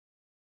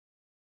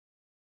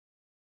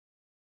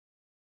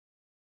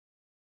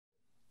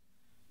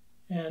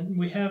And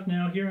we have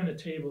now here on the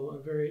table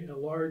a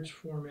large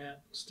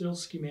format, still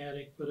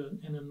schematic, but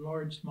an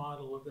enlarged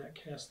model of that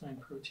Cas9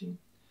 protein.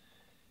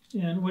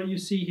 And what you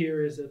see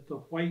here is that the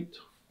white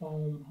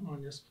foam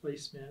on this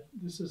placemat,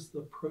 this is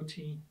the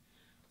protein.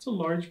 It's a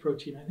large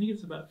protein. I think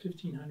it's about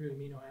 1,500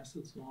 amino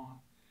acids long.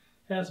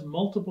 It has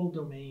multiple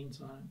domains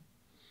on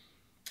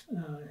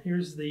it.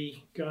 Here's the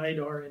guide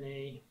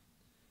RNA.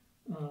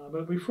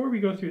 But before we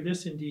go through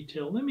this in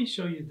detail, let me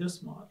show you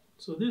this model.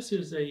 So this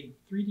is a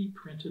 3D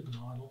printed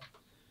model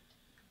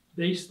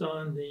based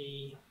on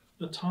the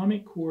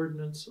atomic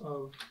coordinates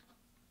of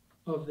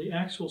the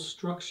actual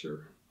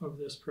structure of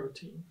this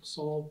protein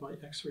solved by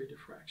X-ray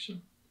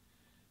diffraction.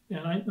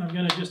 And I'm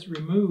going to just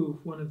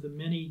remove one of the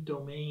many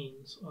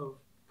domains of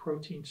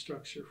protein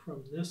structure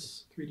from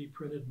this 3D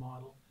printed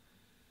model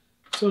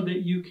so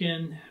that you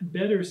can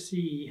better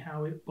see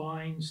how it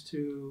binds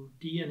to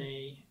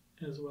DNA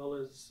as well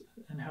as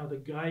and how the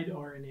guide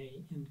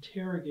RNA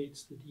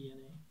interrogates the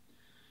DNA.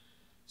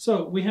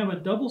 So we have a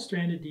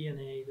double-stranded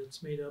DNA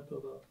that's made up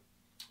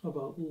of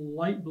a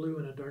light blue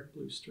and a dark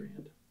blue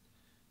strand.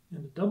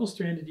 And the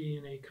double-stranded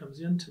DNA comes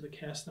into the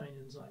Cas9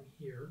 enzyme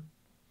here.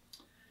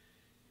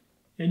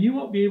 And you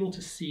won't be able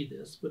to see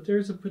this, but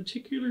there's a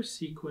particular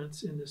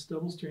sequence in this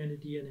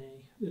double-stranded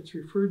DNA that's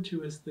referred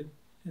to as the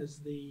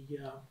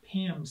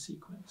PAM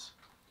sequence.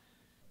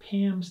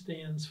 PAM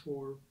stands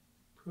for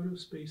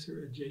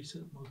Protospacer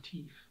Adjacent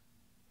Motif.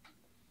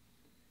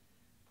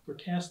 For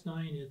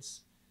Cas9,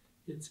 it's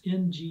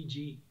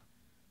NGG,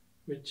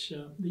 which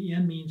the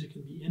N means it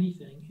can be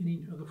anything,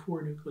 any of the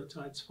 4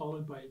 nucleotides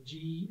followed by a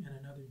G and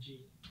another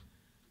G.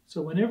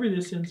 So whenever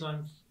this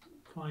enzyme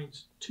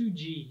finds 2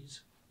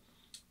 Gs,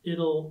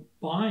 it'll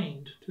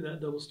bind to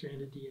that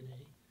double-stranded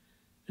DNA.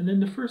 And then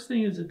the first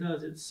thing it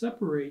does, it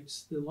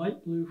separates the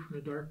light blue from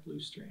the dark blue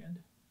strand.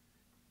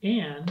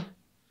 And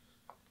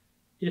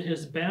it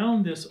has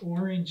bound this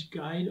orange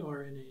guide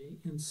RNA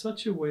in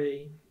such a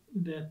way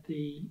that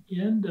the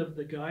end of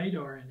the guide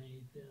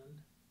RNA then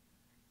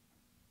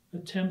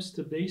attempts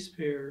to base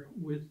pair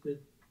with the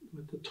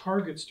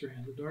target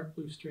strand, the dark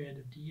blue strand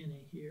of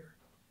DNA here.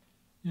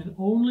 And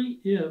only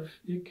if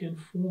it can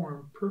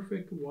form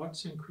perfect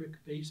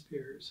Watson-Crick base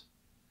pairs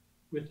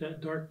with that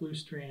dark blue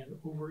strand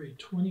over a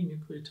 20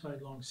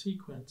 nucleotide long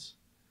sequence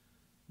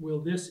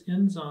will this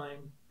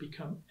enzyme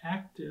become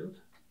active.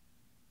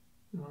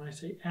 And when I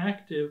say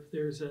active,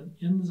 there's an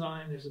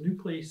enzyme, there's a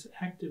nuclease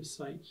active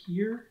site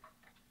here,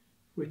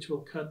 which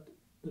will cut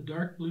the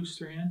dark blue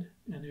strand,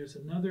 and there's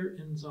another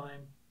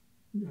enzyme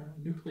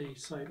nuclease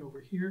site over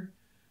here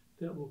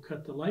that will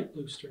cut the light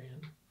blue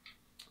strand.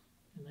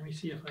 And let me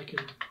see if I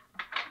can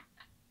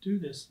do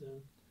this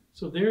then.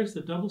 So there's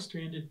the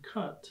double-stranded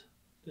cut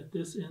that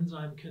this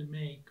enzyme can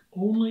make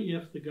only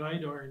if the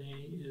guide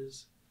RNA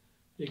is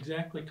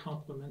exactly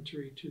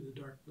complementary to the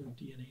dark blue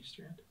DNA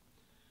strand.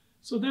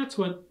 So that's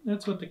what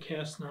the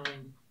Cas9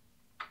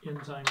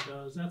 enzyme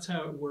does. That's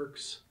how it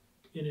works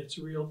in its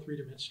real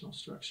 3-dimensional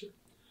structure.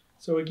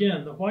 So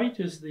again, the white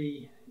is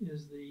the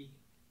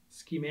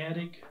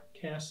schematic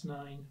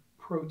Cas9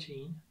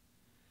 protein.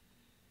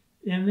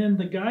 And then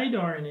the guide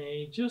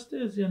RNA, just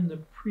as in the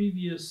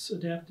previous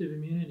adaptive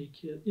immunity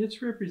kit, it's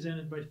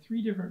represented by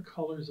 3 different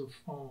colors of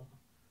foam.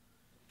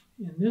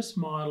 In this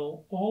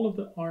model, all of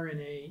the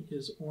RNA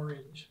is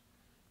orange.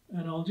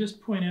 And I'll just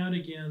point out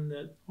again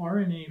that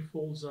RNA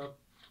folds up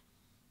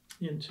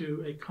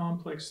into a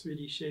complex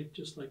 3D shape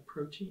just like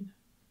protein.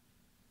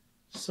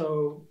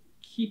 So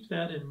keep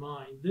that in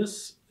mind.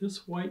 This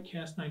white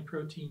Cas9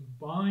 protein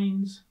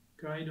binds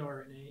guide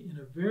RNA in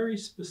a very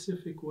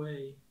specific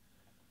way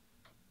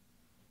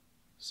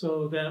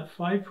so that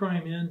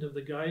 5' end of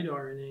the guide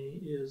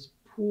RNA is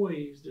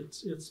poised,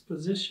 it's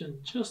positioned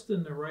just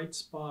in the right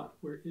spot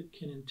where it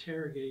can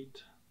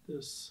interrogate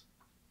this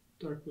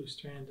dark blue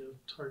strand of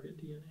target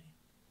DNA.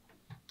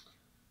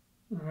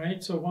 All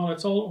right, so while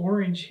it's all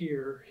orange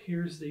here,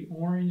 here's the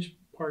orange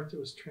part that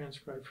was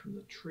transcribed from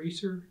the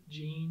tracer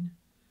gene.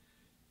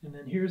 And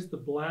then here's the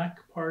black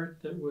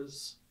part that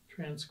was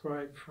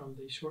transcribed from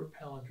the short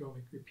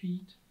palindromic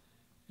repeat.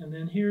 And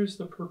then here's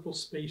the purple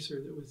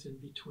spacer that was in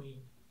between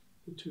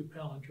the 2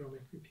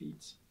 palindromic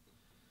repeats.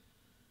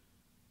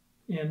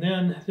 And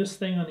then this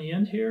thing on the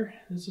end here,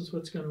 this is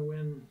what's going to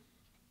win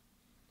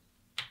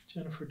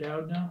Jennifer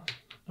Doudna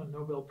a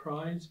Nobel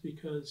Prize,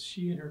 because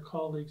she and her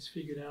colleagues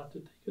figured out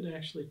that they could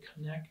actually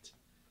connect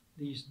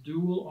these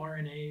dual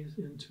RNAs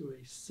into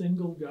a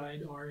single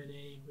guide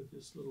RNA with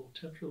this little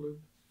tetraloop.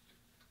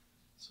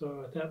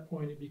 So at that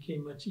point, it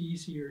became much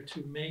easier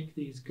to make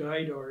these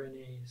guide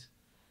RNAs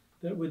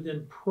that would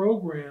then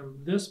program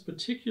this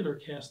particular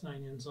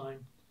Cas9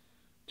 enzyme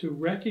to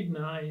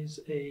recognize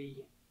a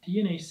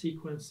DNA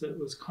sequence that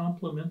was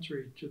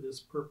complementary to this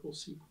purple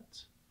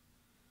sequence.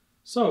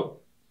 So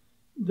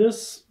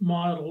this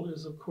model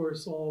is, of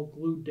course, all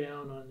glued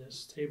down on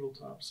this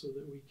tabletop so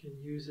that we can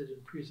use it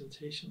in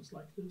presentations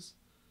like this.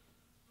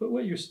 But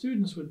what your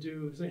students would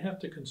do is they have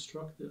to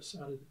construct this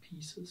out of the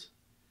pieces.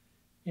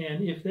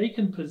 And if they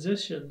can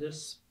position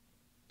this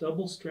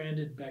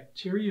double-stranded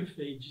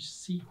bacteriophage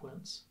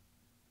sequence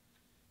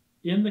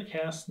in the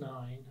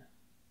Cas9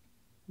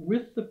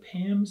 with the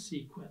PAM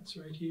sequence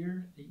right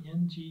here, the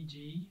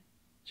NGG,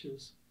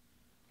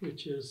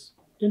 which is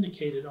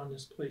indicated on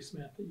this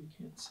placemat that you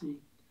can't see.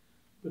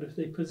 But if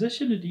they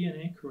position the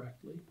DNA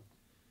correctly,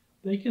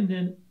 they can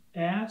then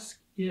ask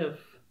if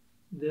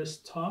this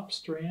top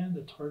strand,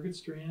 the target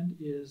strand,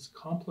 is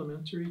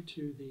complementary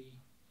to the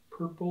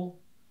purple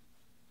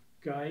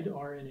guide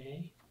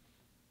RNA.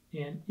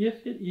 And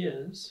if it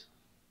is,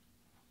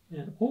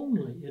 and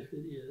only if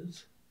it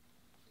is,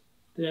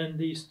 then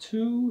these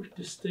two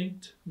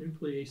distinct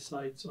nuclease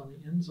sites on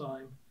the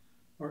enzyme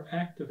are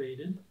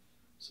activated.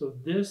 So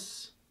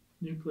this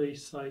nuclease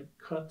site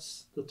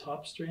cuts the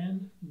top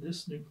strand,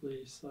 this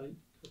nuclease site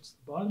cuts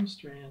the bottom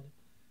strand,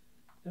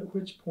 at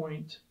which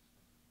point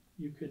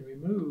you can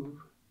remove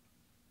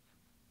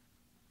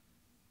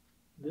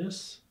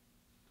this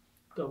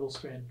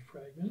double-stranded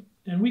fragment.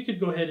 And we could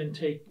go ahead and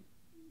take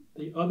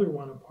the other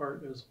one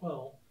apart as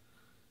well.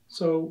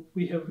 So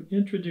we have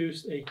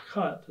introduced a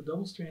cut, a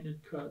double-stranded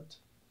cut,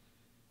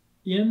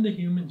 in the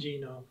human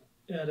genome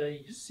at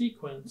a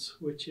sequence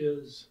which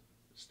is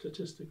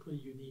statistically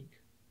unique.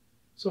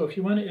 So if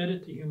you want to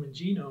edit the human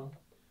genome,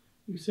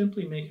 you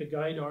simply make a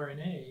guide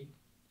RNA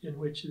in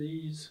which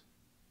these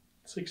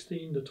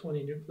 16 to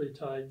 20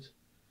 nucleotides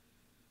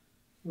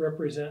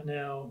represent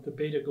now the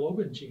beta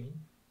globin gene.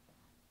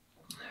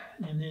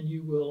 And then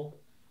you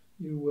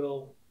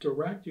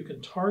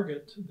can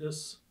target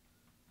this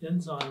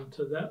enzyme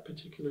to that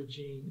particular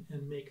gene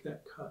and make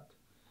that cut.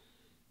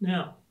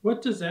 Now,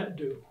 what does that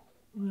do?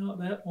 Well,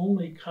 that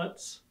only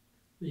cuts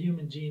the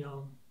human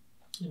genome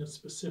in a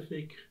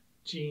specific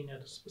gene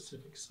at a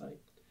specific site,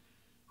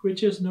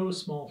 which is no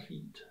small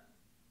feat.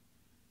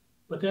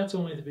 But that's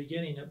only the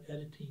beginning of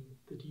editing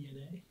the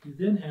DNA. You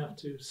then have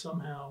to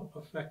somehow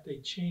affect a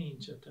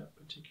change at that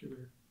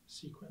particular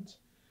sequence.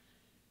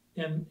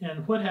 And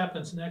what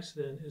happens next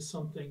then is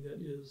something that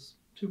is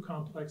too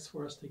complex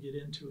for us to get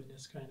into in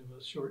this kind of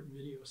a short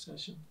video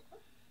session.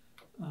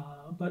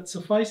 But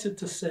suffice it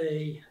to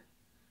say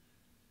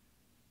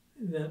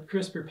that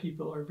CRISPR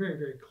people are very,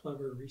 very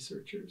clever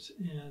researchers,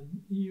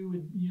 and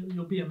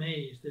you'll be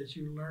amazed as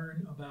you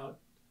learn about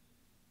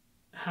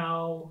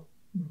how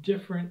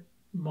different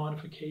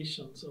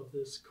modifications of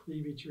this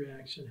cleavage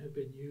reaction have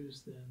been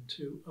used then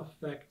to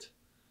affect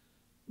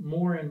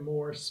more and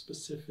more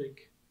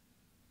specific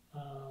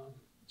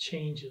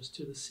changes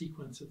to the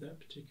sequence of that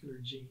particular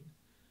gene.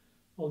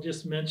 I'll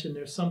just mention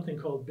there's something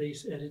called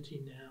base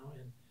editing now,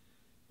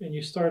 and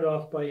you start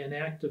off by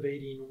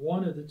inactivating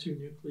one of the two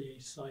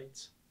nuclease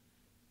sites,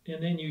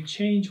 and then you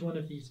change one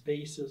of these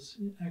bases,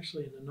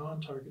 actually in the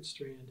non-target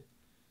strand.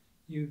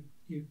 You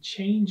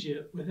change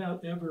it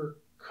without ever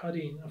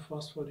cutting a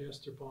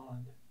phosphodiester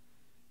bond.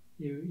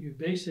 You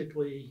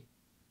basically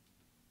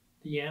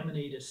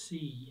deaminate a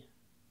C,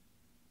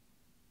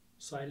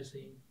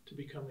 cytosine, to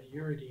become a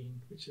uridine,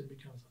 which then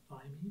becomes a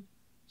thymine.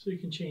 So you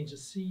can change a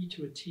C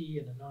to a T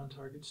in a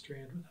non-target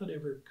strand without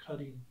ever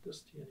cutting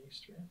this DNA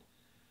strand.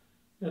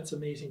 That's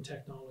amazing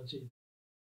technology.